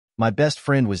My best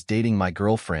friend was dating my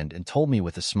girlfriend and told me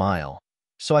with a smile.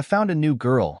 So I found a new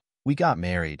girl, we got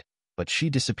married, but she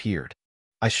disappeared.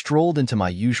 I strolled into my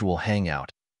usual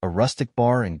hangout, a rustic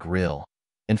bar and grill,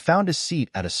 and found a seat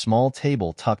at a small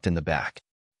table tucked in the back.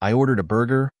 I ordered a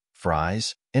burger,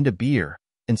 fries, and a beer,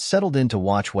 and settled in to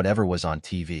watch whatever was on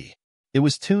TV. It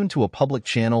was tuned to a public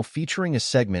channel featuring a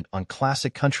segment on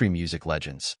classic country music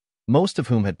legends, most of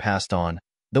whom had passed on,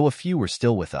 though a few were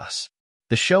still with us.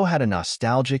 The show had a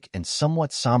nostalgic and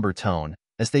somewhat somber tone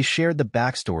as they shared the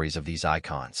backstories of these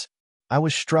icons. I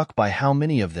was struck by how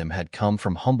many of them had come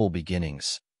from humble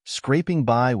beginnings, scraping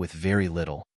by with very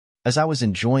little. As I was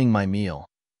enjoying my meal,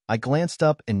 I glanced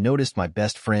up and noticed my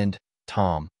best friend,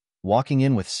 Tom, walking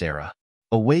in with Sarah.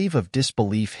 A wave of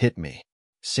disbelief hit me.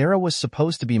 Sarah was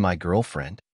supposed to be my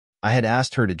girlfriend. I had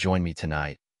asked her to join me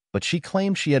tonight, but she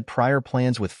claimed she had prior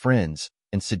plans with friends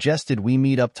and suggested we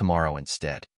meet up tomorrow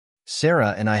instead.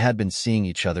 Sarah and I had been seeing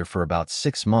each other for about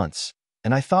 6 months,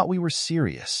 and I thought we were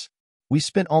serious. We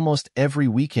spent almost every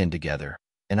weekend together,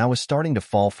 and I was starting to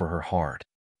fall for her hard.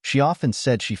 She often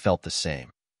said she felt the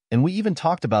same, and we even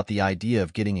talked about the idea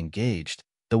of getting engaged,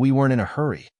 though we weren't in a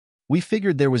hurry. We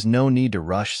figured there was no need to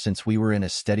rush since we were in a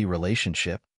steady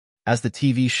relationship. As the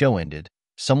TV show ended,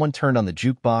 someone turned on the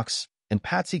jukebox, and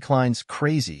Patsy Cline's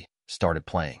Crazy started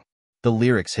playing. The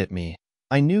lyrics hit me.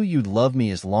 I knew you'd love me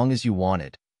as long as you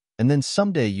wanted, and then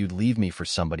someday you'd leave me for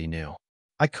somebody new.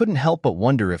 I couldn't help but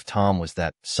wonder if Tom was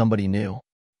that somebody new.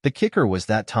 The kicker was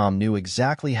that Tom knew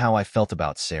exactly how I felt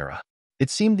about Sarah.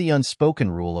 It seemed the unspoken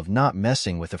rule of not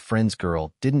messing with a friend's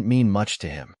girl didn't mean much to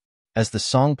him. As the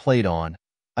song played on,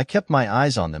 I kept my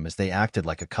eyes on them as they acted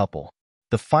like a couple.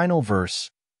 The final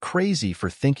verse, crazy for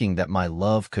thinking that my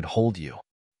love could hold you.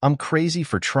 I'm crazy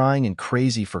for trying and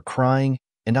crazy for crying,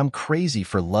 and I'm crazy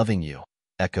for loving you,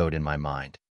 echoed in my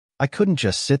mind. I couldn't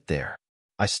just sit there.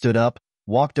 I stood up,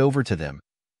 walked over to them,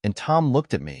 and Tom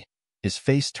looked at me, his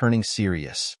face turning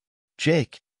serious.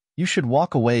 Jake, you should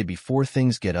walk away before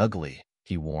things get ugly,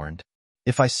 he warned.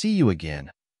 If I see you again,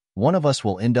 one of us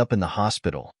will end up in the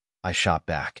hospital, I shot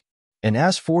back. And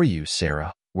as for you,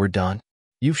 Sarah, we're done.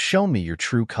 You've shown me your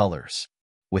true colors.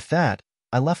 With that,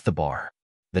 I left the bar.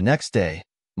 The next day,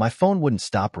 my phone wouldn't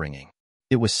stop ringing.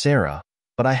 It was Sarah,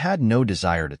 but I had no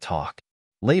desire to talk.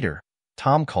 Later,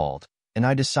 Tom called, and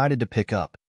I decided to pick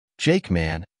up. Jake,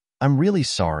 man, I'm really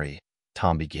sorry,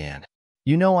 Tom began.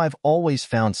 You know I've always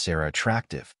found Sarah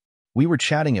attractive. We were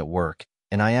chatting at work,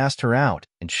 and I asked her out,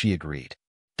 and she agreed.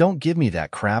 Don't give me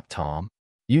that crap, Tom.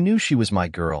 You knew she was my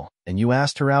girl, and you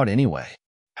asked her out anyway.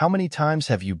 How many times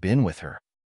have you been with her?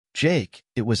 Jake,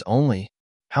 it was only...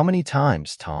 How many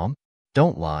times, Tom?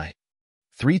 Don't lie.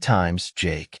 3 times,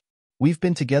 Jake. We've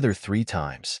been together 3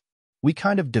 times. We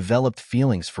kind of developed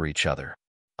feelings for each other.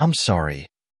 I'm sorry.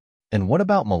 And what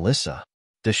about Melissa?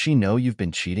 Does she know you've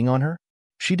been cheating on her?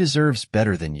 She deserves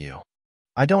better than you.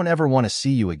 I don't ever want to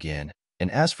see you again, and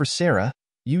as for Sarah,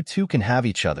 you two can have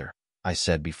each other, I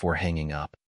said before hanging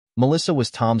up. Melissa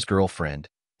was Tom's girlfriend,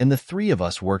 and the 3 of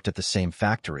us worked at the same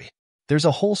factory. There's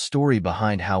a whole story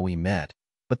behind how we met,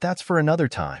 but that's for another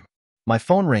time. My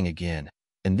phone rang again,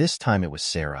 and this time it was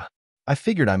Sarah. I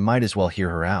figured I might as well hear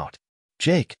her out.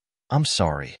 Jake, I'm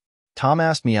sorry. Tom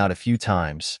asked me out a few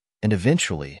times, and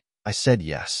eventually, I said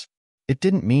yes. It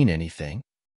didn't mean anything.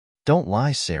 Don't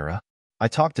lie, Sarah. I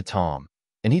talked to Tom,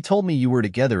 and he told me you were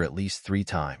together at least 3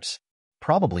 times.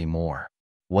 Probably more.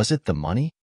 Was it the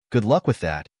money? Good luck with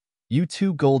that. You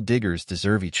 2 gold diggers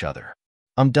deserve each other.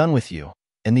 I'm done with you,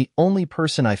 and the only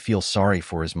person I feel sorry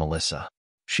for is Melissa.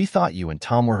 She thought you and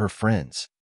Tom were her friends.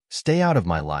 Stay out of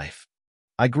my life.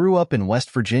 I grew up in West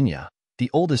Virginia,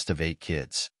 the oldest of 8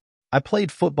 kids. I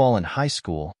played football in high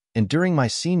school, and during my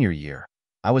senior year,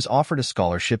 I was offered a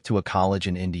scholarship to a college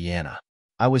in Indiana.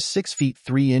 I was 6 feet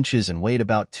 3 inches and weighed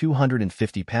about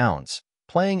 250 pounds,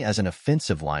 playing as an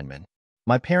offensive lineman.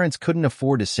 My parents couldn't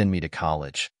afford to send me to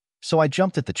college, so I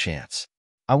jumped at the chance.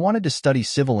 I wanted to study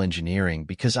civil engineering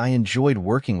because I enjoyed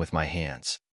working with my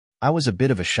hands. I was a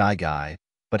bit of a shy guy,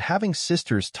 but having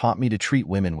sisters taught me to treat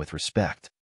women with respect.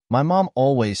 My mom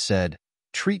always said,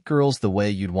 treat girls the way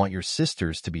you'd want your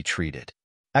sisters to be treated.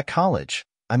 At college,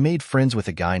 I made friends with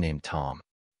a guy named Tom.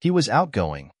 He was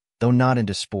outgoing, though not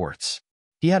into sports.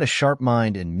 He had a sharp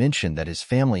mind and mentioned that his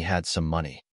family had some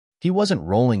money. He wasn't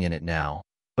rolling in it now,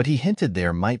 but he hinted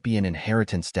there might be an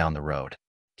inheritance down the road.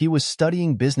 He was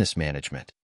studying business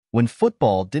management. When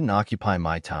football didn't occupy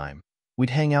my time, we'd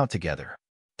hang out together.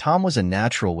 Tom was a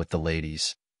natural with the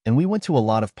ladies, and we went to a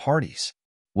lot of parties.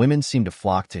 Women seemed to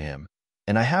flock to him,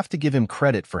 and I have to give him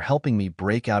credit for helping me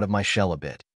break out of my shell a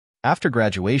bit. After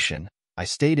graduation, I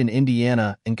stayed in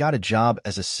Indiana and got a job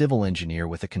as a civil engineer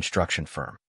with a construction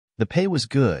firm. The pay was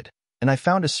good, and I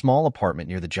found a small apartment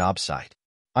near the job site.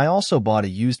 I also bought a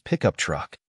used pickup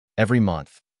truck. Every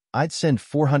month, I'd send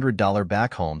 $400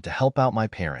 back home to help out my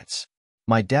parents.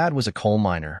 My dad was a coal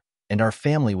miner, and our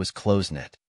family was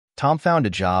close-knit. Tom found a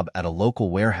job at a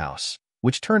local warehouse,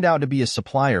 which turned out to be a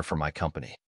supplier for my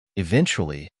company.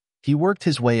 Eventually, he worked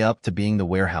his way up to being the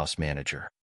warehouse manager.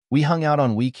 We hung out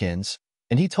on weekends,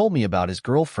 and he told me about his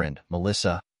girlfriend,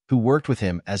 Melissa, who worked with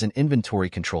him as an inventory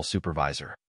control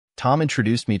supervisor. Tom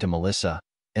introduced me to Melissa,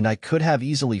 and I could have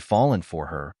easily fallen for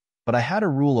her, but I had a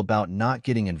rule about not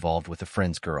getting involved with a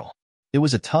friend's girl. It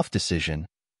was a tough decision,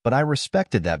 but I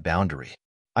respected that boundary.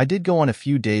 I did go on a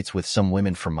few dates with some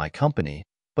women from my company,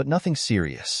 but nothing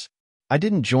serious. I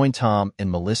didn't join Tom and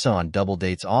Melissa on double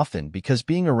dates often because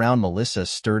being around Melissa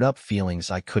stirred up feelings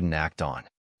I couldn't act on.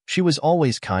 She was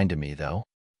always kind to me, though.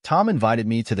 Tom invited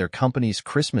me to their company's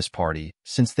Christmas party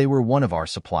since they were one of our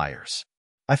suppliers.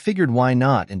 I figured why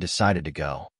not and decided to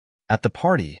go. At the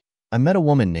party, I met a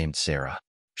woman named Sarah.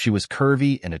 She was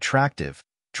curvy and attractive,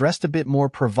 dressed a bit more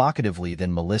provocatively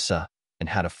than Melissa, and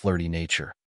had a flirty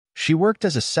nature. She worked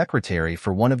as a secretary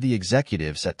for one of the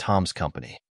executives at Tom's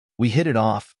company. We hit it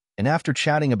off, and after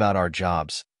chatting about our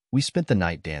jobs, we spent the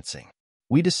night dancing.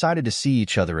 We decided to see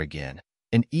each other again,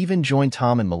 and even joined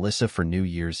Tom and Melissa for New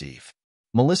Year's Eve.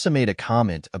 Melissa made a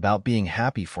comment about being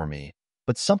happy for me,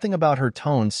 but something about her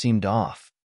tone seemed off.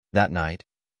 That night,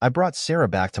 I brought Sarah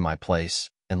back to my place,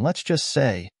 and let's just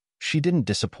say, she didn't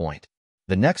disappoint.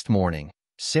 The next morning,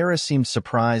 Sarah seemed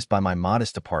surprised by my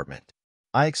modest apartment.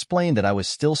 I explained that I was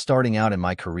still starting out in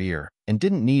my career and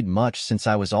didn't need much since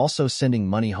I was also sending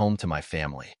money home to my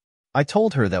family. I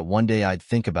told her that one day I'd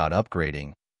think about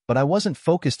upgrading, but I wasn't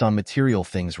focused on material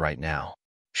things right now.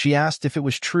 She asked if it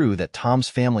was true that Tom's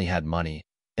family had money,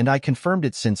 and I confirmed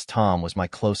it since Tom was my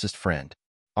closest friend.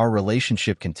 Our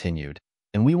relationship continued,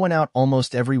 and we went out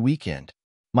almost every weekend.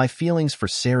 My feelings for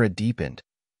Sarah deepened,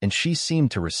 and she seemed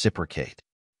to reciprocate.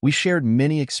 We shared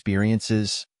many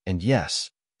experiences, and yes,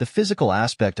 the physical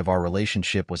aspect of our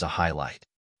relationship was a highlight.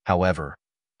 However,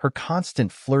 her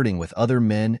constant flirting with other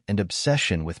men and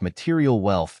obsession with material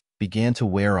wealth began to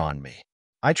wear on me.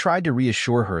 I tried to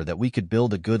reassure her that we could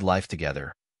build a good life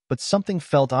together, but something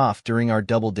felt off during our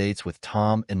double dates with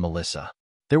Tom and Melissa.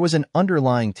 There was an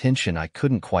underlying tension I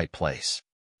couldn't quite place.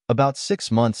 About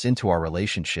 6 months into our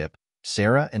relationship,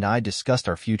 Sarah and I discussed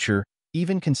our future,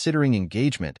 even considering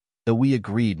engagement, though we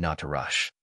agreed not to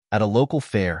rush. At a local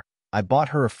fair, I bought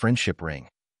her a friendship ring,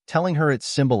 telling her it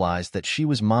symbolized that she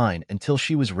was mine until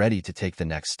she was ready to take the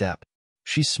next step.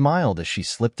 She smiled as she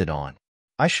slipped it on.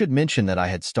 I should mention that I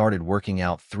had started working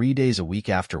out 3 days a week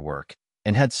after work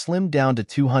and had slimmed down to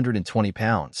 220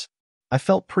 pounds. I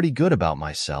felt pretty good about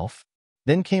myself.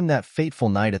 Then came that fateful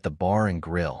night at the bar and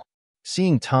grill.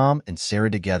 Seeing Tom and Sarah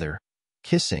together,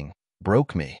 kissing,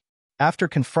 broke me. After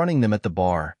confronting them at the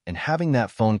bar and having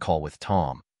that phone call with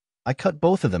Tom, I cut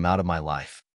both of them out of my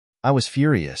life. I was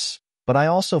furious, but I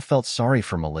also felt sorry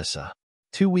for Melissa.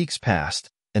 2 weeks passed,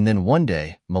 and then one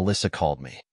day, Melissa called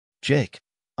me. "Jake,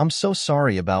 I'm so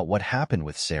sorry about what happened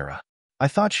with Sarah. I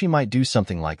thought she might do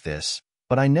something like this,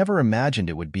 but I never imagined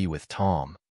it would be with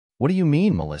Tom." "What do you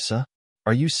mean, Melissa?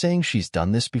 Are you saying she's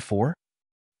done this before?"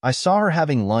 "I saw her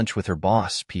having lunch with her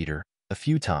boss, Peter, a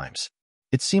few times.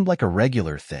 It seemed like a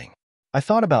regular thing. I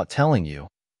thought about telling you,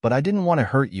 but I didn't want to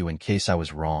hurt you in case I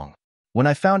was wrong. When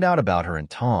I found out about her and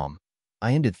Tom,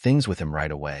 I ended things with him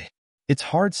right away. It's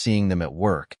hard seeing them at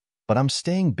work, but I'm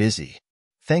staying busy.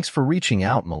 Thanks for reaching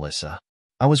out, Melissa.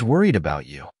 I was worried about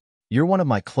you. You're one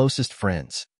of my closest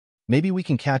friends. Maybe we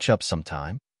can catch up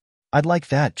sometime." "I'd like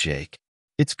that, Jake.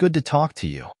 It's good to talk to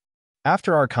you."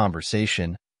 After our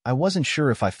conversation, I wasn't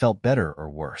sure if I felt better or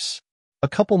worse. A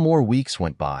couple more weeks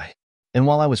went by, and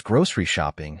while I was grocery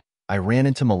shopping, I ran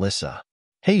into Melissa.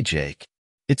 "Hey, Jake.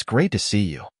 It's great to see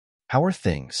you. How are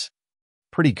things?"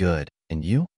 "Pretty good. And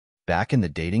you? Back in the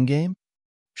dating game?"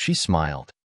 She smiled.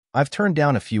 "I've turned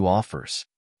down a few offers.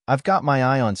 I've got my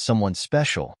eye on someone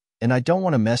special, and I don't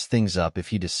want to mess things up if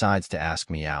he decides to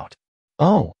ask me out."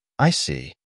 "Oh, I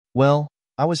see. Well,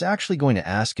 I was actually going to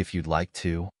ask if you'd like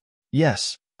to."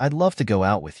 "Yes, I'd love to go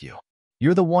out with you.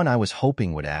 You're the one I was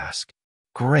hoping would ask."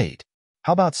 "Great.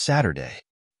 How about Saturday?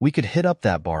 We could hit up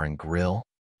that bar and grill."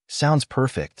 "Sounds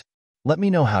perfect. Let me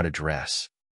know how to dress."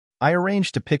 I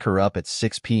arranged to pick her up at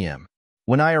 6 p.m.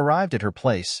 When I arrived at her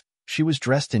place, she was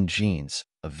dressed in jeans,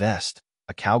 a vest,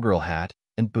 a cowgirl hat,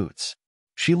 and boots.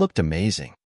 She looked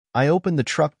amazing. I opened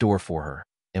the truck door for her,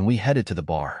 and we headed to the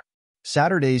bar.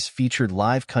 Saturdays featured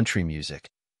live country music,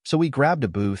 so we grabbed a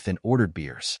booth and ordered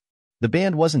beers. The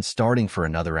band wasn't starting for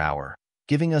another hour,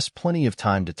 giving us plenty of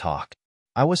time to talk.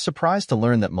 I was surprised to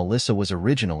learn that Melissa was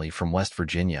originally from West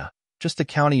Virginia, just a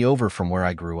county over from where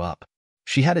I grew up.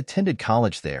 She had attended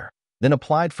college there, then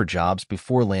applied for jobs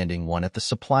before landing one at the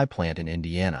supply plant in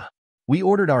Indiana. We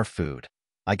ordered our food.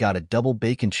 I got a double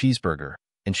bacon cheeseburger,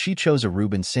 and she chose a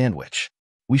Reuben sandwich.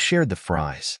 We shared the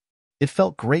fries. It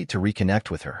felt great to reconnect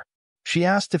with her. She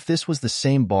asked if this was the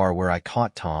same bar where I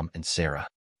caught Tom and Sarah.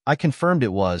 I confirmed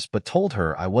it was, but told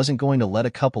her I wasn't going to let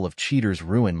a couple of cheaters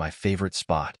ruin my favorite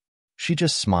spot. She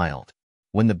just smiled.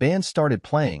 When the band started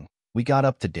playing, we got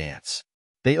up to dance.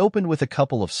 They opened with a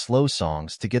couple of slow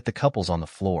songs to get the couples on the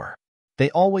floor.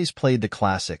 They always played the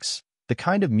classics, the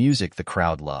kind of music the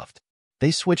crowd loved.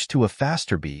 They switched to a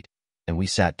faster beat, and we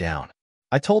sat down.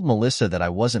 I told Melissa that I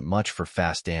wasn't much for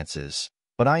fast dances,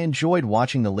 but I enjoyed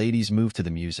watching the ladies move to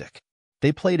the music.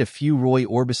 They played a few Roy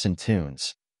Orbison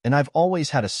tunes, and I've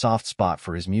always had a soft spot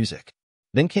for his music.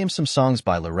 Then came some songs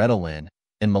by Loretta Lynn,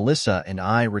 and Melissa and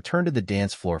I returned to the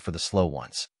dance floor for the slow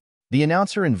ones. The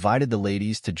announcer invited the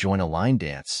ladies to join a line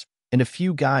dance, and a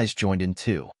few guys joined in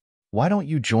too. "Why don't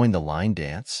you join the line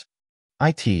dance?"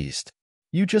 I teased.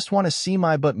 "You just want to see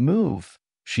my butt move,"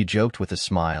 she joked with a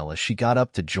smile as she got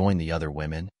up to join the other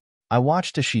women. I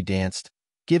watched as she danced,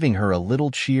 giving her a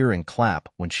little cheer and clap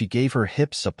when she gave her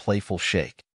hips a playful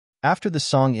shake. After the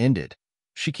song ended,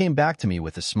 she came back to me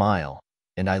with a smile,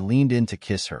 and I leaned in to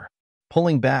kiss her.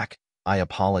 Pulling back, I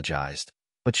apologized,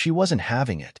 but she wasn't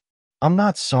having it. "I'm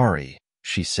not sorry,"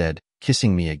 she said,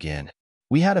 kissing me again.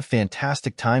 We had a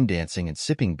fantastic time dancing and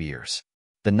sipping beers.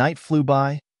 The night flew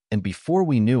by, and before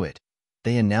we knew it,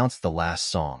 they announced the last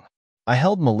song. I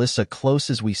held Melissa close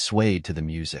as we swayed to the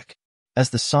music.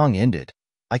 As the song ended,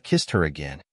 I kissed her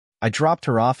again. I dropped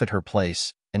her off at her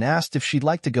place and asked if she'd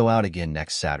like to go out again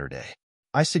next Saturday.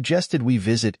 I suggested we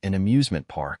visit an amusement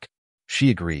park. She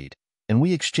agreed, and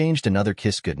we exchanged another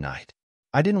kiss goodnight.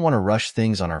 I didn't want to rush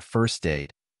things on our first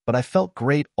date, but I felt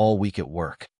great all week at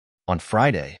work. On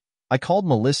Friday, I called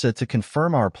Melissa to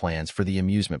confirm our plans for the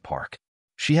amusement park.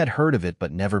 She had heard of it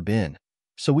but never been,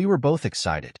 so we were both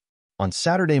excited. On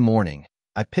Saturday morning,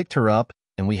 I picked her up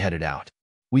and we headed out.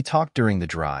 We talked during the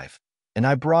drive, and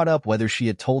I brought up whether she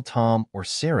had told Tom or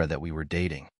Sarah that we were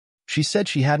dating. She said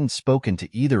she hadn't spoken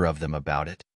to either of them about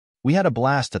it. We had a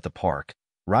blast at the park,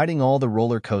 riding all the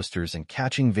roller coasters and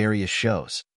catching various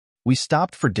shows. We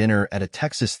stopped for dinner at a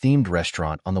Texas-themed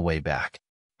restaurant on the way back.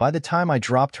 By the time I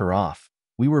dropped her off,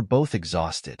 we were both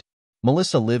exhausted.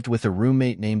 Melissa lived with a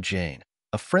roommate named Jane,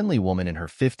 a friendly woman in her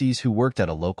 50s who worked at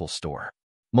a local store.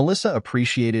 Melissa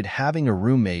appreciated having a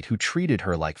roommate who treated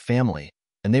her like family,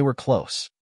 and they were close.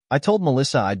 I told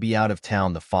Melissa I'd be out of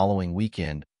town the following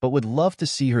weekend, but would love to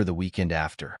see her the weekend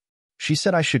after. She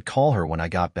said I should call her when I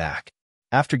got back.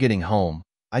 After getting home,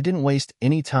 I didn't waste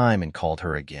any time and called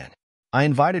her again. I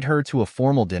invited her to a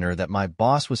formal dinner that my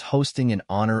boss was hosting in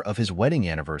honor of his wedding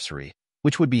anniversary,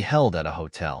 which would be held at a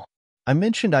hotel. I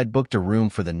mentioned I'd booked a room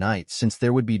for the night since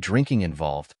there would be drinking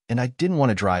involved, and I didn't want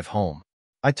to drive home.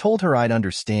 I told her I'd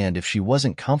understand if she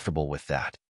wasn't comfortable with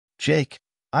that. "Jake,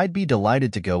 I'd be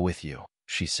delighted to go with you,"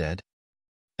 she said.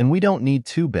 "And we don't need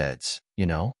two beds, you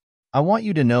know? I want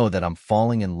you to know that I'm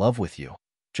falling in love with you.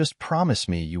 Just promise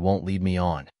me you won't lead me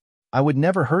on. I would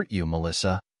never hurt you,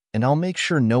 Melissa, and I'll make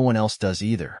sure no one else does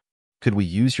either. Could we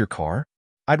use your car?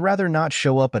 I'd rather not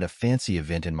show up at a fancy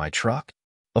event in my truck."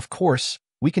 "Of course,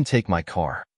 we can take my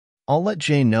car. I'll let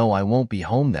Jane know I won't be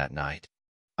home that night."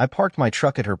 I parked my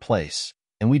truck at her place,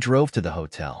 and we drove to the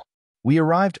hotel. We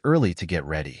arrived early to get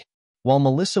ready. While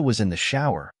Melissa was in the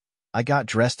shower, I got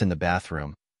dressed in the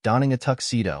bathroom, donning a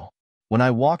tuxedo. When I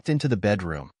walked into the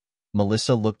bedroom,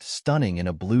 Melissa looked stunning in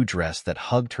a blue dress that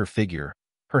hugged her figure,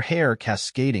 her hair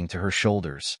cascading to her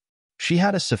shoulders. She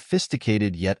had a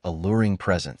sophisticated yet alluring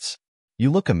presence. "You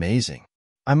look amazing.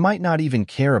 I might not even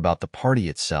care about the party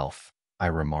itself," I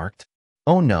remarked.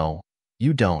 "Oh no,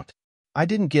 you don't. I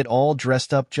didn't get all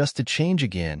dressed up just to change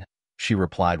again," she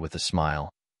replied with a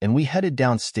smile, and we headed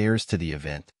downstairs to the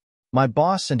event. My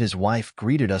boss and his wife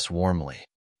greeted us warmly.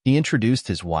 He introduced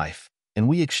his wife, and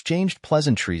we exchanged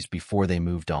pleasantries before they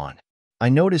moved on. I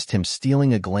noticed him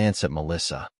stealing a glance at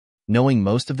Melissa. Knowing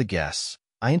most of the guests,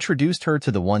 I introduced her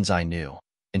to the ones I knew,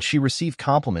 and she received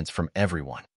compliments from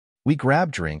everyone. We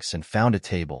grabbed drinks and found a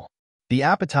table. The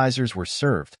appetizers were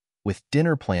served, with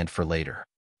dinner planned for later.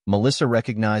 Melissa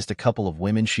recognized a couple of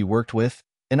women she worked with,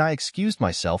 and I excused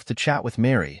myself to chat with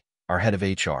Mary, our head of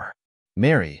HR.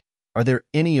 "Mary, are there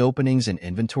any openings in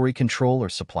inventory control or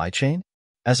supply chain?"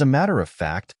 "As a matter of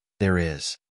fact, there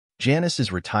is. Janice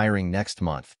is retiring next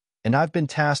month, and I've been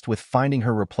tasked with finding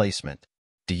her replacement.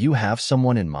 Do you have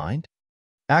someone in mind?"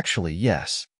 "Actually,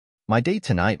 yes. My date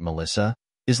tonight, Melissa,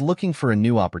 is looking for a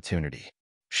new opportunity.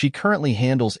 She currently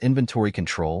handles inventory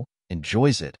control,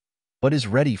 enjoys it, but is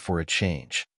ready for a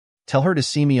change. Tell her to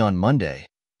see me on Monday,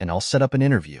 and I'll set up an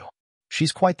interview.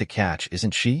 She's quite the catch,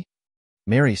 isn't she?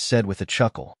 Mary said with a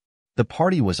chuckle. The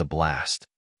party was a blast.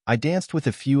 I danced with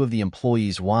a few of the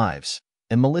employees' wives,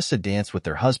 and Melissa danced with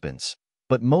their husbands,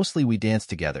 but mostly we danced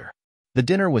together. The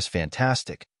dinner was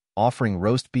fantastic, offering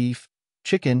roast beef,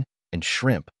 chicken, and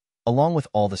shrimp, along with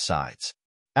all the sides.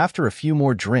 After a few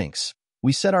more drinks,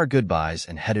 we said our goodbyes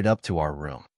and headed up to our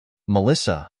room.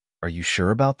 Melissa, are you sure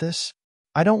about this?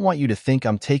 I don't want you to think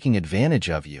I'm taking advantage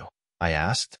of you, I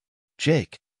asked.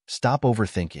 Jake, stop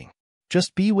overthinking.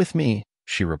 Just be with me,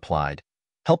 she replied,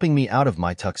 helping me out of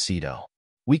my tuxedo.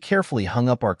 We carefully hung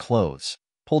up our clothes,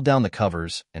 pulled down the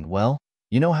covers, and well,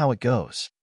 you know how it goes.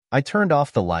 I turned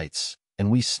off the lights, and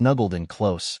we snuggled in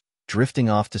close, drifting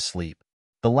off to sleep.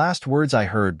 The last words I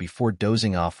heard before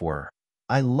dozing off were,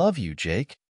 I love you,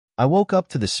 Jake. I woke up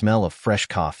to the smell of fresh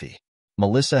coffee.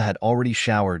 Melissa had already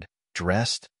showered,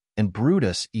 dressed, and brewed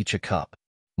us each a cup.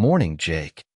 Morning,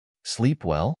 Jake. Sleep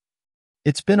well?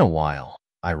 It's been a while,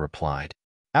 I replied.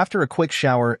 After a quick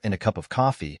shower and a cup of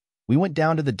coffee, we went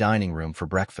down to the dining room for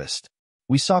breakfast.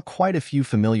 We saw quite a few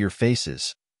familiar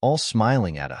faces, all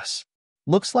smiling at us.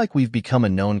 Looks like we've become a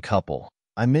known couple,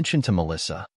 I mentioned to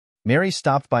Melissa. Mary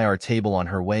stopped by our table on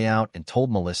her way out and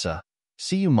told Melissa,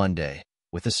 see you Monday,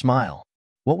 with a smile.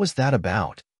 What was that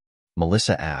about?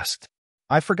 Melissa asked.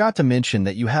 I forgot to mention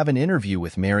that you have an interview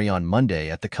with Mary on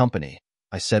Monday at the company,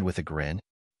 I said with a grin.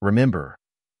 Remember,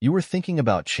 you were thinking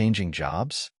about changing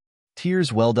jobs?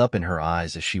 Tears welled up in her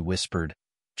eyes as she whispered,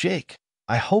 Jake,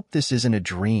 I hope this isn't a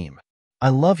dream. I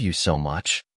love you so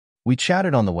much. We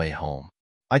chatted on the way home.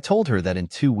 I told her that in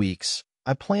 2 weeks,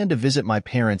 I planned to visit my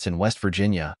parents in West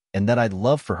Virginia and that I'd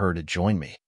love for her to join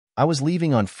me. I was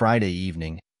leaving on Friday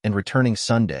evening and returning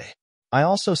Sunday. I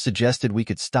also suggested we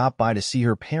could stop by to see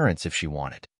her parents if she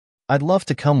wanted. I'd love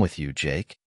to come with you,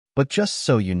 Jake. But just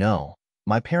so you know,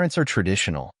 my parents are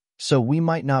traditional, so we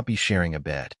might not be sharing a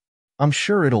bed. I'm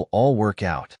sure it'll all work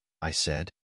out, I said.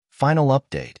 Final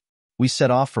update. We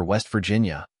set off for West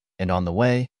Virginia, and on the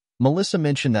way, Melissa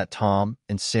mentioned that Tom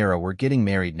and Sarah were getting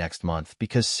married next month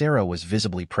because Sarah was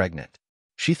visibly pregnant.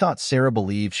 She thought Sarah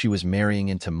believed she was marrying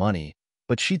into money,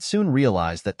 but she'd soon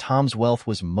realize that Tom's wealth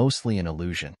was mostly an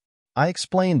illusion. I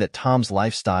explained that Tom's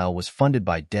lifestyle was funded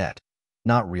by debt,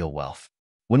 not real wealth.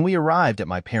 When we arrived at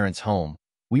my parents' home,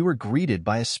 we were greeted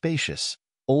by a spacious,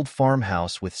 old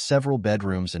farmhouse with several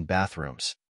bedrooms and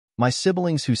bathrooms. My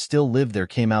siblings who still lived there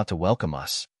came out to welcome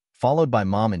us, followed by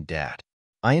Mom and Dad.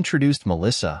 I introduced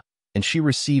Melissa, and she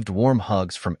received warm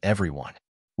hugs from everyone.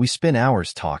 We spent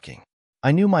hours talking.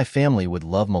 I knew my family would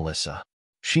love Melissa.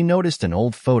 She noticed an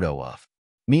old photo of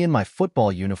me in my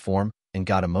football uniform and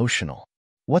got emotional.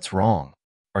 What's wrong?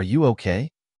 Are you okay?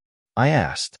 I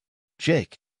asked.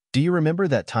 Jake, do you remember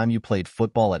that time you played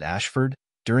football at Ashford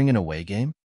during an away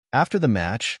game? After the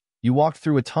match, you walked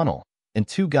through a tunnel, and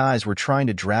 2 guys were trying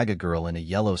to drag a girl in a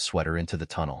yellow sweater into the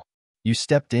tunnel. You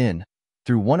stepped in,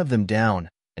 threw one of them down,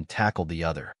 and tackled the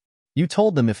other. You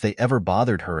told them if they ever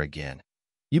bothered her again,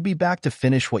 you'd be back to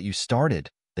finish what you started,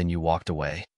 then you walked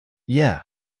away. Yeah,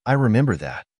 I remember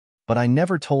that. But I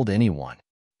never told anyone.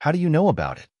 How do you know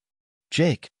about it?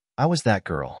 Jake, I was that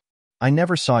girl. I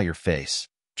never saw your face,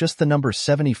 just the number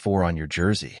 74 on your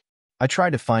jersey. I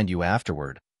tried to find you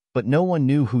afterward, but no one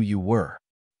knew who you were.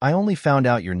 I only found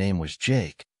out your name was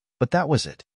Jake, but that was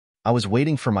it. I was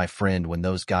waiting for my friend when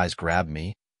those guys grabbed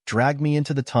me, dragged me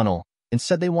into the tunnel, and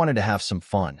said they wanted to have some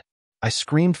fun. I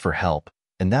screamed for help,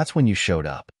 and that's when you showed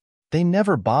up. They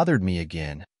never bothered me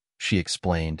again, she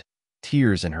explained,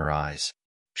 tears in her eyes.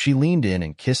 She leaned in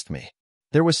and kissed me.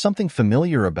 There was something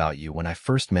familiar about you when I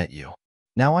first met you.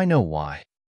 Now I know why.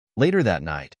 Later that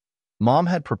night, Mom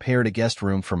had prepared a guest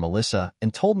room for Melissa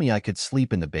and told me I could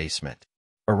sleep in the basement.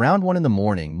 Around 1 in the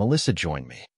morning, Melissa joined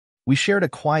me. We shared a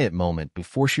quiet moment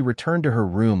before she returned to her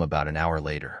room about an hour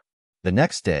later. The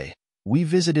next day, we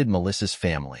visited Melissa's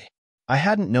family. I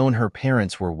hadn't known her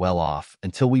parents were well off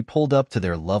until we pulled up to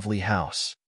their lovely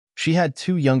house. She had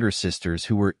 2 younger sisters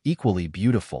who were equally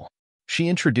beautiful. She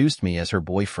introduced me as her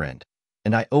boyfriend,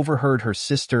 and I overheard her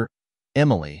sister,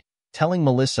 Emily, telling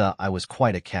Melissa I was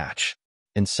quite a catch.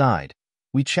 Inside,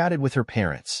 we chatted with her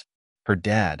parents. Her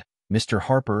dad, Mr.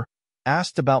 Harper,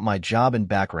 asked about my job and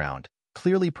background,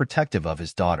 clearly protective of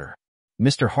his daughter.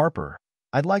 Mr. Harper,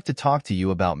 I'd like to talk to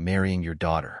you about marrying your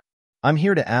daughter. I'm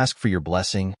here to ask for your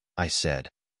blessing, I said,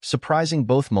 surprising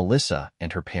both Melissa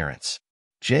and her parents.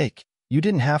 Jake, you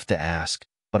didn't have to ask,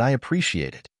 but I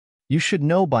appreciate it. You should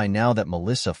know by now that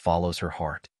Melissa follows her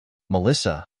heart.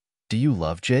 Melissa, do you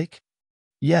love Jake?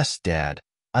 Yes, Dad.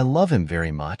 I love him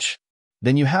very much.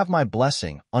 Then you have my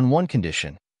blessing on one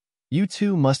condition. You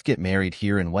two must get married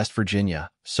here in West Virginia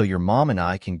so your mom and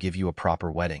I can give you a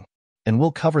proper wedding. And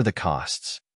we'll cover the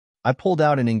costs. I pulled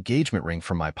out an engagement ring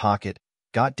from my pocket,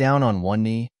 got down on one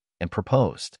knee, and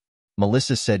proposed.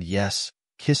 Melissa said yes,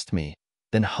 kissed me,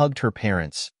 then hugged her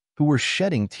parents, who were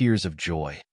shedding tears of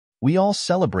joy. We all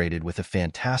celebrated with a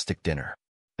fantastic dinner.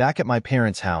 Back at my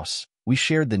parents' house, we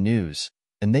shared the news,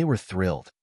 and they were thrilled.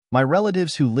 My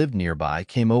relatives who lived nearby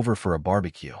came over for a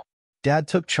barbecue. Dad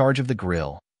took charge of the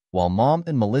grill, while Mom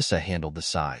and Melissa handled the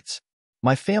sides.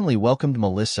 My family welcomed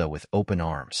Melissa with open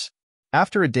arms.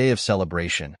 After a day of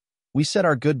celebration, we said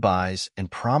our goodbyes and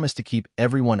promised to keep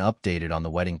everyone updated on the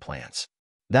wedding plans.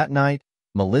 That night,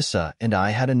 Melissa and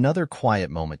I had another quiet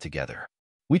moment together.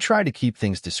 We tried to keep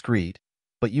things discreet,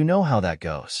 but you know how that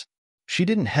goes. She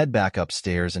didn't head back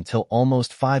upstairs until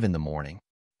almost 5 in the morning.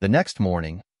 The next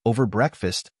morning, over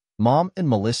breakfast, Mom and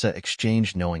Melissa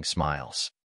exchanged knowing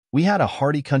smiles. We had a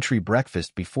hearty country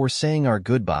breakfast before saying our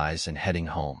goodbyes and heading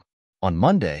home. On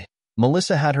Monday,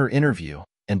 Melissa had her interview,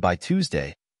 and by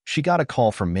Tuesday, she got a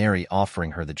call from Mary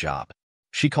offering her the job.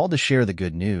 She called to share the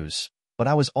good news, but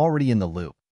I was already in the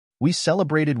loop. We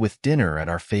celebrated with dinner at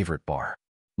our favorite bar.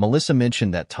 Melissa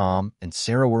mentioned that Tom and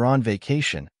Sarah were on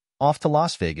vacation, off to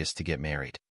Las Vegas to get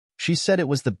married. She said it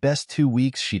was the best 2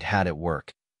 weeks she'd had at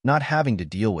work, not having to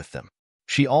deal with them.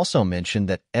 She also mentioned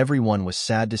that everyone was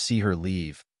sad to see her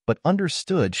leave, but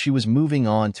understood she was moving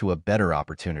on to a better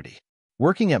opportunity.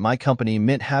 Working at my company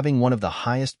meant having one of the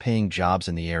highest-paying jobs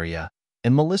in the area,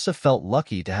 and Melissa felt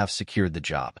lucky to have secured the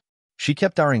job. She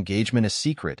kept our engagement a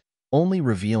secret, only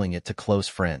revealing it to close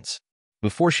friends.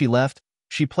 Before she left,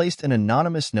 she placed an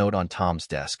anonymous note on Tom's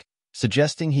desk,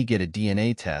 suggesting he get a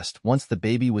DNA test once the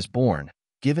baby was born,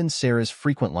 given Sarah's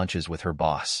frequent lunches with her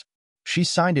boss. She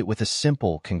signed it with a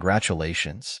simple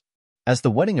congratulations. As the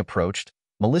wedding approached,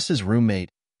 Melissa's roommate,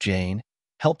 Jane,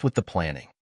 helped with the planning.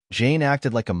 Jane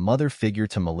acted like a mother figure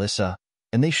to Melissa,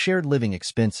 and they shared living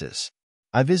expenses.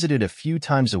 I visited a few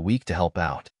times a week to help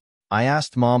out. I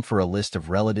asked Mom for a list of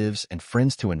relatives and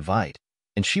friends to invite,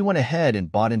 and she went ahead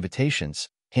and bought invitations,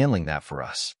 handling that for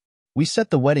us. We set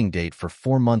the wedding date for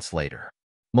 4 months later.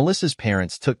 Melissa's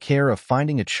parents took care of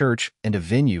finding a church and a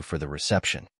venue for the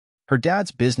reception. Her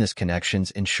dad's business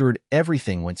connections ensured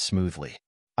everything went smoothly.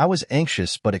 I was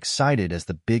anxious but excited as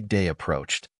the big day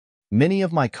approached. Many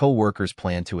of my co-workers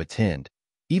planned to attend,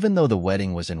 even though the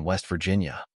wedding was in West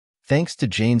Virginia. Thanks to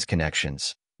Jane's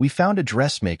connections, we found a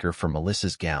dressmaker for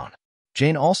Melissa's gown.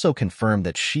 Jane also confirmed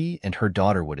that she and her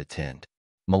daughter would attend.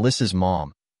 Melissa's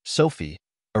mom, Sophie,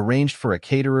 arranged for a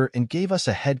caterer and gave us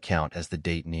a head count as the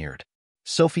date neared.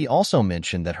 Sophie also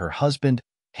mentioned that her husband,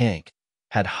 Hank,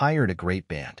 had hired a great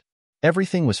band.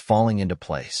 Everything was falling into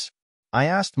place. I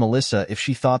asked Melissa if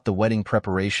she thought the wedding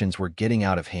preparations were getting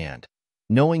out of hand,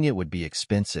 knowing it would be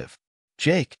expensive.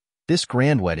 Jake, this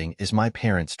grand wedding is my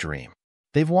parents' dream.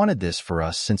 They've wanted this for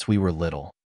us since we were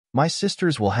little. My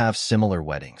sisters will have similar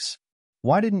weddings.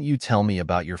 Why didn't you tell me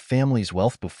about your family's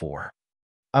wealth before?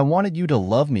 I wanted you to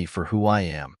love me for who I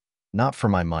am, not for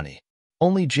my money.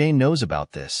 Only Jane knows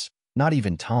about this, not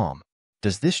even Tom.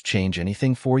 Does this change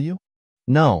anything for you?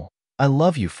 No, I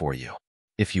love you for you.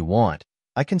 If you want,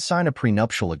 I can sign a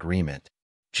prenuptial agreement.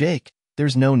 Jake,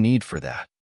 there's no need for that.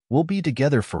 We'll be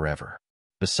together forever.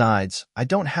 Besides, I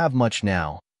don't have much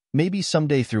now, maybe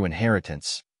someday through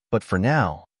inheritance, but for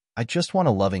now, I just want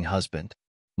a loving husband.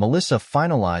 Melissa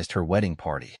finalized her wedding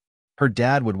party. Her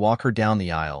dad would walk her down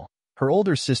the aisle, her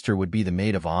older sister would be the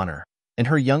maid of honor, and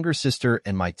her younger sister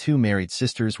and my 2 married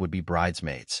sisters would be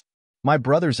bridesmaids. My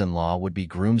brothers-in-law would be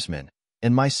groomsmen,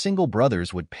 and my single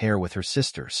brothers would pair with her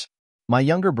sisters. My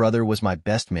younger brother was my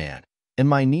best man, and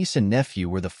my niece and nephew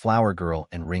were the flower girl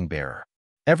and ring bearer.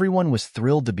 Everyone was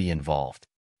thrilled to be involved.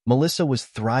 Melissa was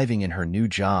thriving in her new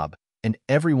job, and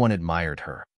everyone admired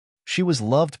her. She was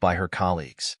loved by her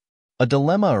colleagues. A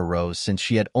dilemma arose since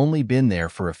she had only been there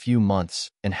for a few months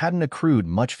and hadn't accrued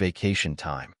much vacation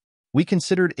time. We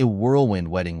considered a whirlwind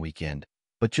wedding weekend,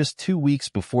 but just 2 weeks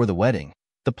before the wedding,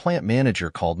 the plant manager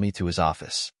called me to his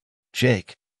office.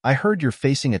 Jake, I heard you're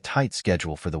facing a tight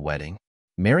schedule for the wedding.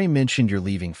 Mary mentioned you're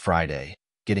leaving Friday,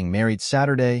 getting married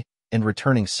Saturday, and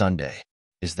returning Sunday.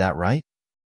 Is that right?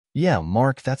 Yeah,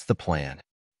 Mark, that's the plan.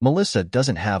 Melissa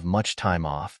doesn't have much time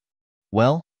off.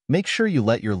 Well, make sure you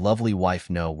let your lovely wife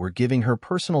know we're giving her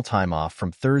personal time off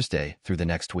from Thursday through the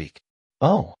next week.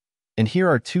 Oh, and here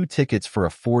are 2 tickets for a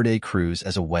 4-day cruise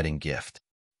as a wedding gift.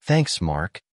 Thanks,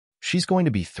 Mark. She's going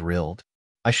to be thrilled.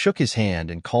 I shook his hand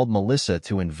and called Melissa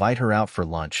to invite her out for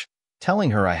lunch,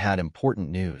 telling her I had important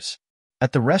news.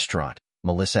 At the restaurant,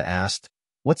 Melissa asked,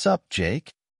 "What's up,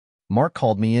 Jake?" Mark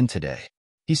called me in today.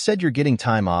 He said you're getting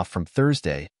time off from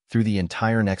Thursday through the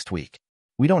entire next week.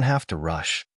 We don't have to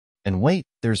rush. And wait,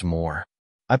 there's more.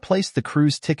 I placed the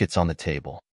cruise tickets on the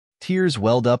table. Tears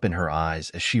welled up in her eyes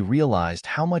as she realized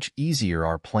how much easier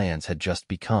our plans had just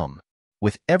become.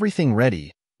 With everything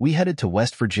ready, we headed to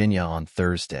West Virginia on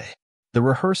Thursday. The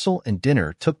rehearsal and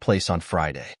dinner took place on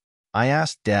Friday. I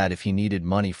asked Dad if he needed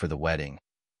money for the wedding,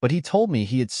 but he told me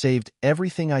he had saved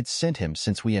everything I'd sent him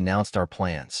since we announced our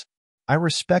plans. I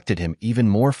respected him even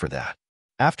more for that.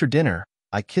 After dinner,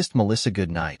 I kissed Melissa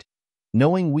goodnight,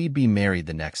 knowing we'd be married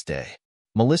the next day.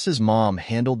 Melissa's mom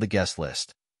handled the guest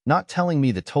list, not telling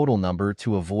me the total number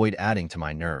to avoid adding to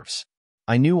my nerves.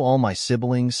 I knew all my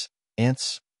siblings,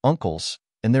 aunts, uncles,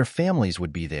 and their families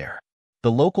would be there.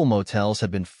 The local motels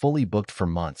had been fully booked for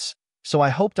months, so I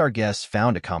hoped our guests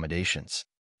found accommodations.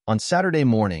 On Saturday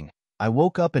morning, I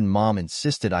woke up and Mom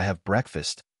insisted I have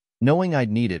breakfast, knowing I'd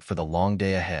need it for the long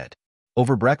day ahead.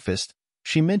 Over breakfast,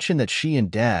 she mentioned that she and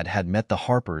Dad had met the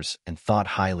Harpers and thought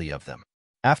highly of them.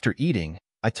 After eating,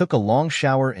 I took a long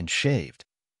shower and shaved,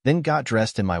 then got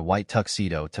dressed in my white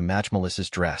tuxedo to match Melissa's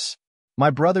dress. My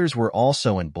brothers were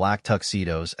also in black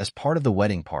tuxedos as part of the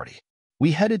wedding party.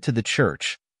 We headed to the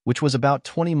church, which was about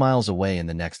 20 miles away in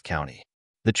the next county.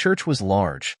 The church was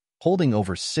large, holding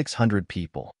over 600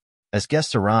 people. As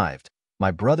guests arrived,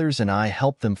 my brothers and I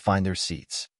helped them find their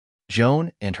seats.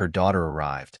 Joan and her daughter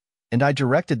arrived, and I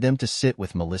directed them to sit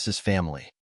with Melissa's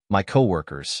family. My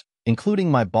coworkers,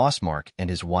 including my boss Mark and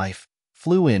his wife,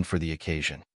 flew in for the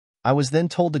occasion. I was then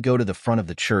told to go to the front of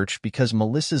the church because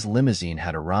Melissa's limousine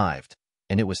had arrived,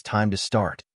 and it was time to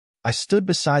start. I stood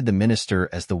beside the minister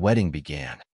as the wedding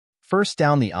began. First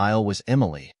down the aisle was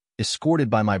Emily, escorted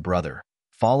by my brother,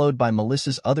 followed by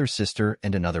Melissa's other sister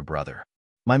and another brother.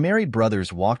 My married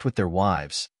brothers walked with their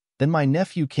wives, then my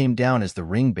nephew came down as the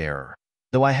ring bearer,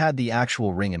 though I had the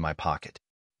actual ring in my pocket.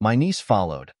 My niece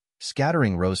followed,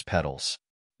 scattering rose petals.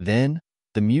 Then,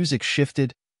 the music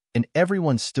shifted, and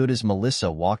everyone stood as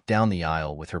Melissa walked down the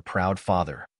aisle with her proud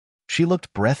father. She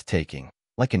looked breathtaking,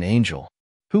 like an angel.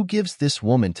 "Who gives this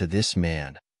woman to this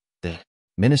man?" the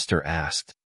minister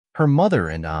asked. "Her mother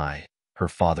and I," her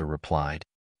father replied.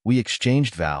 We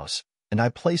exchanged vows, and I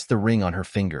placed the ring on her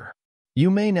finger. "You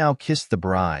may now kiss the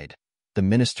bride," the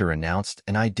minister announced,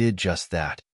 and I did just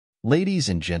that. "Ladies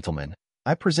and gentlemen,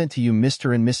 I present to you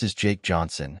Mr. and Mrs. Jake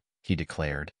Johnson," he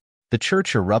declared. The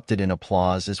church erupted in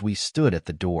applause as we stood at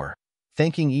the door,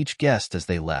 thanking each guest as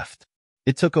they left.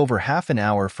 It took over half an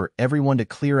hour for everyone to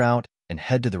clear out and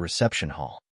head to the reception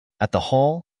hall. At the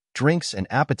hall, drinks and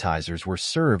appetizers were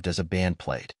served as a band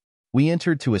played. We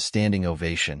entered to a standing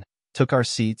ovation, took our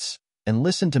seats, and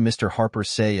listened to Mr. Harper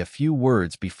say a few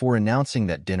words before announcing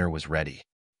that dinner was ready.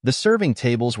 The serving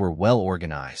tables were well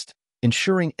organized,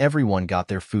 ensuring everyone got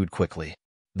their food quickly.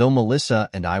 Though Melissa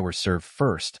and I were served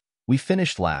first, we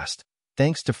finished last,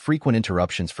 thanks to frequent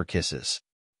interruptions for kisses.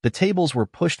 The tables were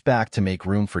pushed back to make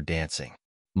room for dancing.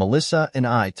 Melissa and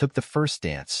I took the first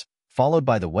dance, followed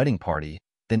by the wedding party,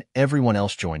 then everyone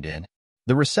else joined in.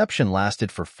 The reception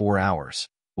lasted for 4 hours,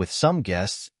 with some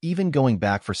guests even going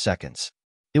back for seconds.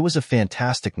 It was a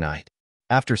fantastic night.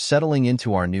 After settling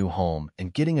into our new home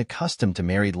and getting accustomed to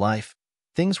married life,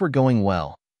 things were going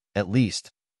well. At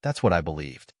least, that's what I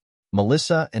believed.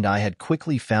 Melissa and I had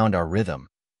quickly found our rhythm,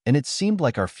 and it seemed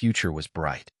like our future was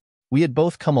bright. We had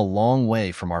both come a long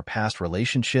way from our past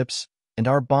relationships, and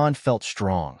our bond felt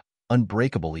strong,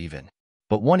 unbreakable even.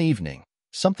 But one evening,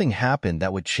 something happened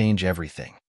that would change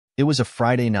everything. It was a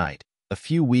Friday night, a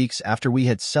few weeks after we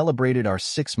had celebrated our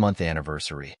 6-month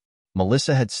anniversary.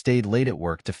 Melissa had stayed late at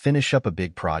work to finish up a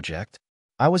big project.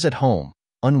 I was at home,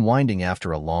 unwinding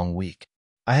after a long week.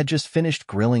 I had just finished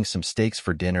grilling some steaks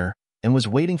for dinner and was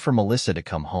waiting for Melissa to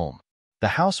come home. The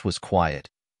house was quiet,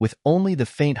 with only the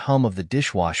faint hum of the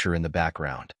dishwasher in the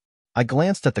background. I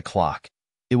glanced at the clock.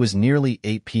 It was nearly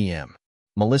 8 p.m.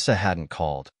 Melissa hadn't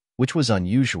called, which was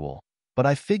unusual, but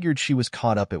I figured she was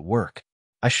caught up at work.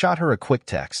 I shot her a quick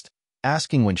text,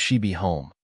 asking when she'd be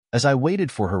home. As I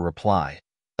waited for her reply,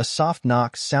 a soft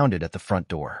knock sounded at the front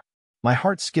door. My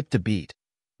heart skipped a beat.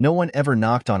 No one ever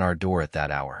knocked on our door at that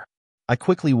hour. I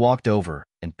quickly walked over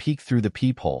and peeked through the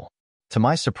peephole. To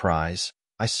my surprise,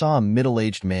 I saw a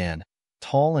middle-aged man,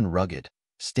 tall and rugged,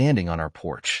 standing on our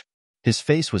porch. His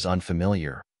face was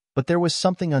unfamiliar, but there was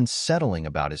something unsettling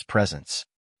about his presence.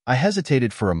 I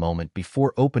hesitated for a moment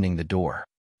before opening the door.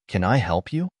 "Can I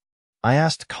help you?" I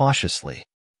asked cautiously.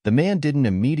 The man didn't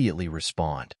immediately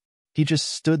respond. He just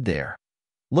stood there,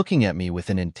 looking at me with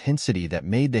an intensity that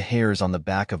made the hairs on the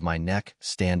back of my neck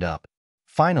stand up.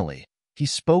 Finally, he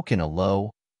spoke in a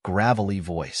low, gravelly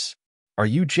voice. "Are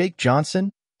you Jake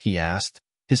Johnson?" he asked,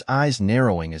 his eyes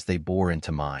narrowing as they bore into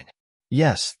mine.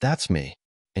 Yes, that's me.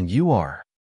 And you are?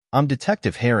 I'm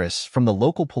Detective Harris from the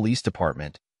local police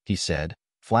department, he said,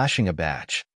 flashing a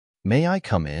badge. May I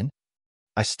come in?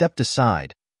 I stepped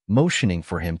aside, motioning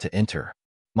for him to enter.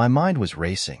 My mind was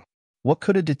racing. What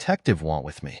could a detective want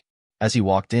with me? As he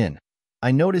walked in,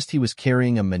 I noticed he was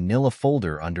carrying a manila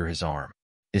folder under his arm.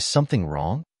 Is something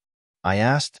wrong? I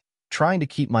asked, trying to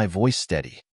keep my voice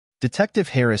steady. Detective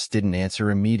Harris didn't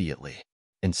answer immediately.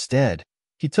 Instead,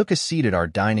 he took a seat at our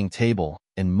dining table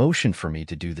and motioned for me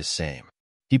to do the same.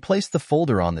 He placed the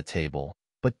folder on the table,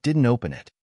 but didn't open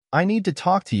it. I need to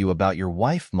talk to you about your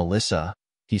wife, Melissa,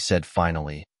 he said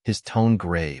finally, his tone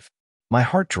grave. My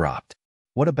heart dropped.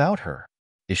 What about her?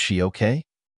 Is she okay?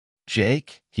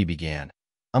 Jake, he began,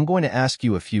 I'm going to ask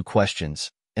you a few questions,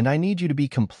 and I need you to be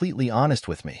completely honest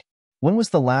with me. When was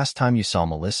the last time you saw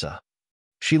Melissa?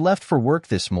 She left for work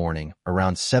this morning,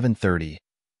 around 7:30,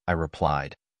 I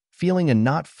replied, feeling a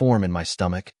knot form in my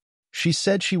stomach. She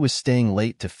said she was staying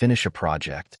late to finish a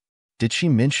project. Did she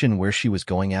mention where she was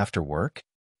going after work?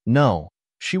 No,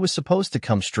 she was supposed to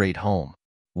come straight home.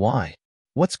 Why?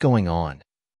 What's going on?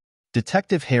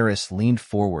 Detective Harris leaned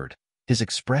forward, his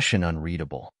expression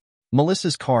unreadable.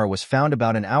 Melissa's car was found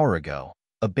about an hour ago,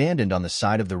 abandoned on the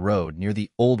side of the road near the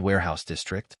old warehouse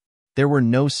district. There were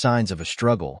no signs of a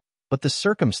struggle, but the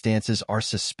circumstances are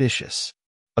suspicious.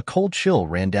 A cold chill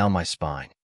ran down my spine.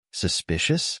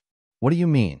 Suspicious? What do you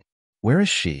mean? Where is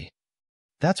she?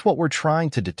 That's what we're trying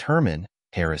to determine,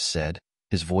 Harris said,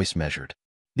 his voice measured.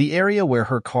 The area where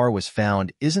her car was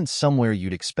found isn't somewhere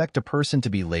you'd expect a person to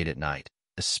be late at night,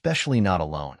 especially not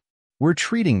alone. We're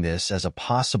treating this as a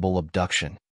possible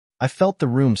abduction. I felt the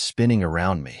room spinning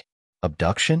around me.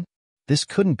 Abduction? This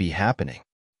couldn't be happening.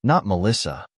 Not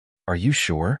Melissa. Are you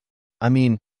sure? I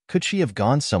mean, could she have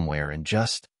gone somewhere and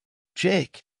just…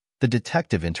 Jake, the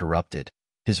detective interrupted,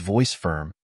 his voice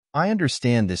firm. I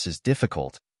understand this is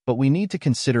difficult, but we need to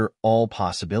consider all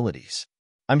possibilities.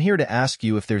 I'm here to ask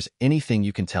you if there's anything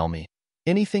you can tell me,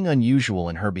 anything unusual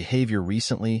in her behavior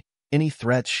recently, any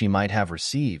threats she might have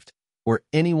received, or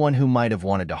anyone who might have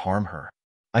wanted to harm her.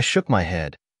 I shook my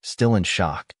head, still in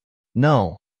shock.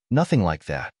 No, nothing like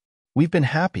that. We've been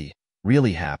happy,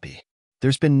 really happy.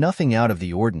 There's been nothing out of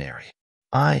the ordinary.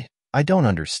 I don't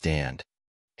understand.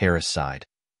 Harris sighed,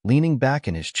 leaning back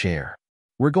in his chair.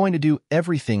 We're going to do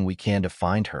everything we can to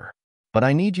find her, but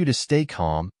I need you to stay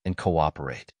calm and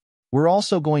cooperate. We're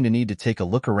also going to need to take a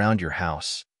look around your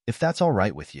house, if that's all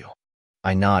right with you.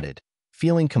 I nodded,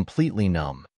 feeling completely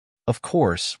numb. Of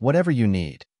course, whatever you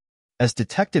need. As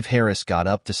Detective Harris got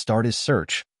up to start his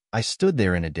search, I stood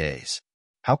there in a daze.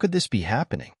 How could this be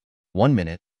happening? One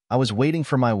minute, I was waiting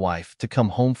for my wife to come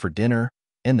home for dinner,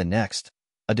 and the next,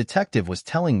 a detective was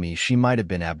telling me she might have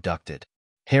been abducted.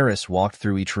 Harris walked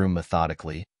through each room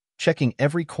methodically, checking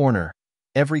every corner,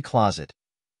 every closet,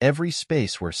 every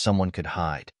space where someone could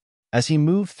hide. As he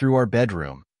moved through our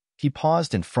bedroom, he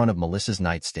paused in front of Melissa's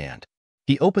nightstand.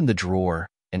 He opened the drawer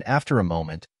and, after a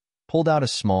moment, pulled out a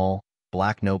small,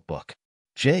 black notebook.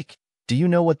 Jake, do you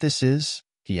know what this is?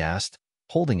 He asked,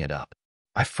 holding it up.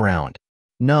 I frowned.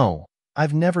 No,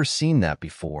 I've never seen that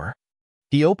before.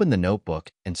 He opened the notebook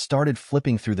and started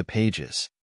flipping through the pages.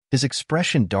 His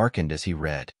expression darkened as he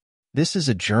read. This is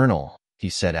a journal, he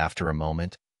said after a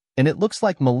moment, and it looks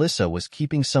like Melissa was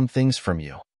keeping some things from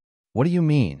you. What do you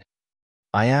mean?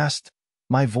 I asked,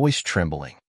 my voice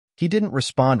trembling. He didn't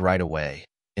respond right away,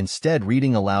 instead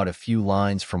reading aloud a few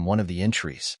lines from one of the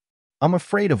entries. I'm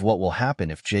afraid of what will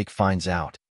happen if Jake finds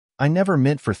out. I never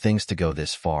meant for things to go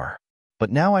this far,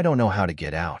 but now I don't know how to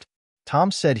get out.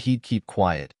 Tom said he'd keep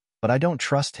quiet, but I don't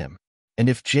trust him. And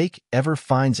if Jake ever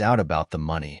finds out about the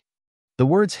money… The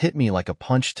words hit me like a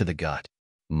punch to the gut.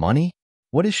 Money?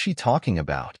 What is she talking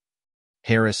about?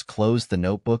 Harris closed the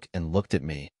notebook and looked at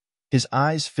me, his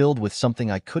eyes filled with something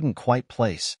I couldn't quite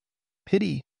place.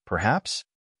 Pity, perhaps?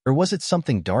 Or was it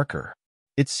something darker?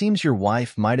 It seems your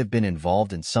wife might have been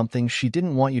involved in something she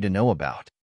didn't want you to know about.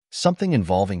 Something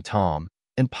involving Tom,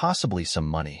 and possibly some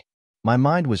money. My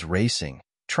mind was racing,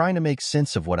 trying to make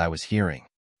sense of what I was hearing.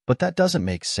 But that doesn't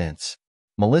make sense.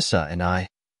 Melissa and I,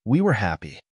 we were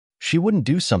happy. She wouldn't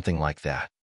do something like that.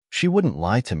 She wouldn't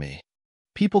lie to me.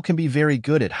 People can be very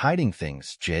good at hiding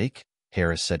things, Jake,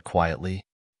 Harris said quietly,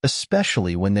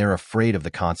 especially when they're afraid of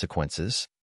the consequences.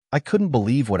 I couldn't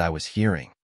believe what I was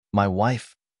hearing. My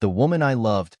wife, the woman I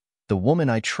loved, the woman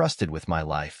I trusted with my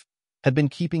life, had been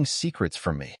keeping secrets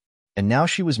from me. And now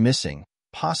she was missing,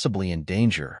 possibly in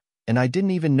danger, and I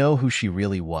didn't even know who she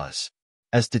really was.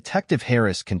 As Detective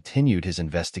Harris continued his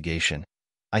investigation,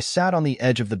 I sat on the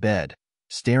edge of the bed,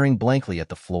 staring blankly at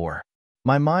the floor.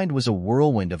 My mind was a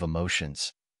whirlwind of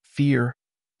emotions, fear,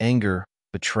 anger,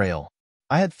 betrayal.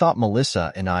 I had thought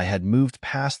Melissa and I had moved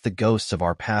past the ghosts of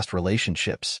our past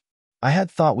relationships. I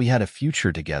had thought we had a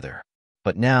future together.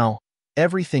 But now,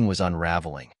 everything was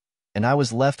unraveling, and I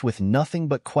was left with nothing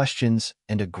but questions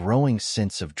and a growing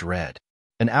sense of dread.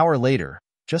 An hour later,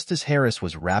 just as Harris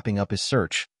was wrapping up his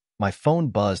search, my phone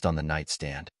buzzed on the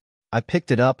nightstand. I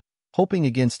picked it up, hoping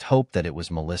against hope that it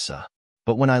was Melissa.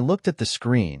 But when I looked at the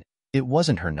screen, it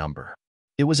wasn't her number.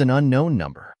 It was an unknown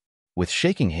number. With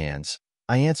shaking hands,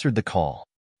 I answered the call.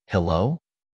 Hello?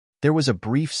 There was a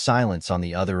brief silence on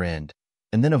the other end,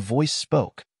 and then a voice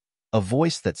spoke, a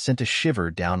voice that sent a shiver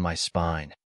down my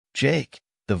spine. Jake,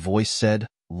 the voice said,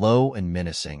 low and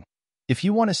menacing. If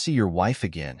you want to see your wife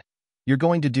again, you're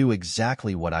going to do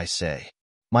exactly what I say.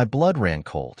 My blood ran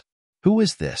cold. Who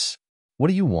is this? What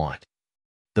do you want?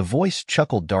 The voice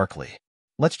chuckled darkly.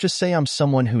 Let's just say I'm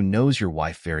someone who knows your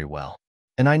wife very well,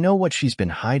 and I know what she's been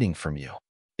hiding from you.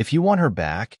 If you want her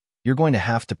back, you're going to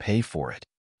have to pay for it.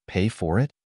 Pay for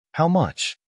it? How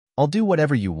much? I'll do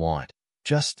whatever you want.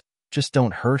 Just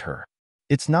don't hurt her.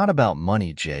 It's not about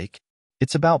money, Jake.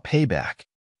 It's about payback.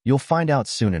 You'll find out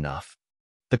soon enough.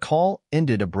 The call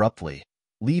ended abruptly,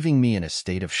 leaving me in a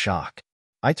state of shock.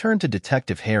 I turned to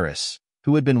Detective Harris,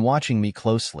 who had been watching me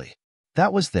closely.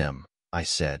 That was them, I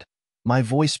said, my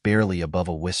voice barely above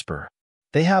a whisper.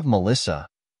 They have Melissa,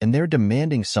 and they're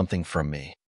demanding something from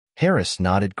me. Harris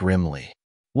nodded grimly.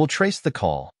 We'll trace the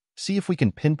call, see if we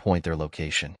can pinpoint their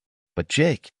location. But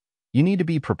Jake, you need to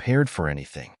be prepared for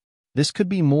anything. This could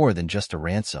be more than just a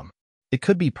ransom. It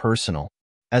could be personal.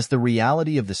 As the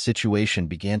reality of the situation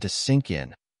began to sink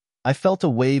in, I felt a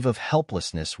wave of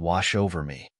helplessness wash over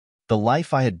me. The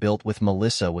life I had built with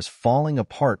Melissa was falling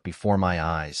apart before my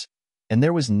eyes, and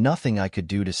there was nothing I could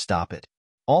do to stop it.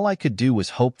 All I could do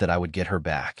was hope that I would get her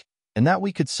back, and that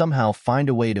we could somehow find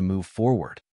a way to move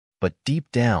forward. But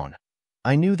deep down,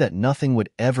 I knew that nothing would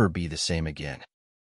ever be the same again.